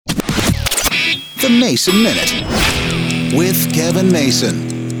The Mason Minute with Kevin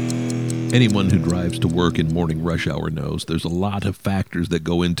Mason. Anyone who drives to work in morning rush hour knows there's a lot of factors that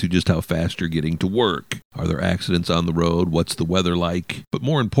go into just how fast you're getting to work. Are there accidents on the road? What's the weather like? But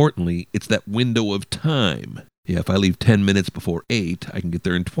more importantly, it's that window of time. Yeah, if I leave 10 minutes before 8, I can get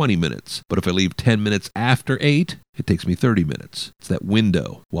there in 20 minutes. But if I leave 10 minutes after 8, it takes me 30 minutes. It's that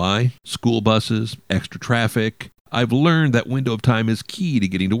window. Why? School buses, extra traffic. I've learned that window of time is key to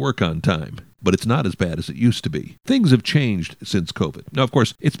getting to work on time. But it's not as bad as it used to be. Things have changed since COVID. Now, of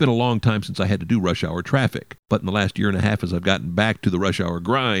course, it's been a long time since I had to do rush hour traffic. But in the last year and a half, as I've gotten back to the rush hour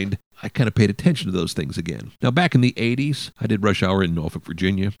grind, I kind of paid attention to those things again. Now, back in the 80s, I did rush hour in Norfolk,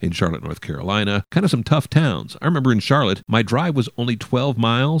 Virginia, in Charlotte, North Carolina, kind of some tough towns. I remember in Charlotte, my drive was only 12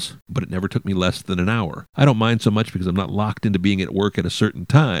 miles, but it never took me less than an hour. I don't mind so much because I'm not locked into being at work at a certain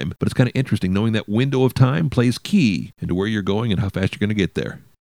time, but it's kind of interesting knowing that window of time plays key into where you're going and how fast you're going to get there.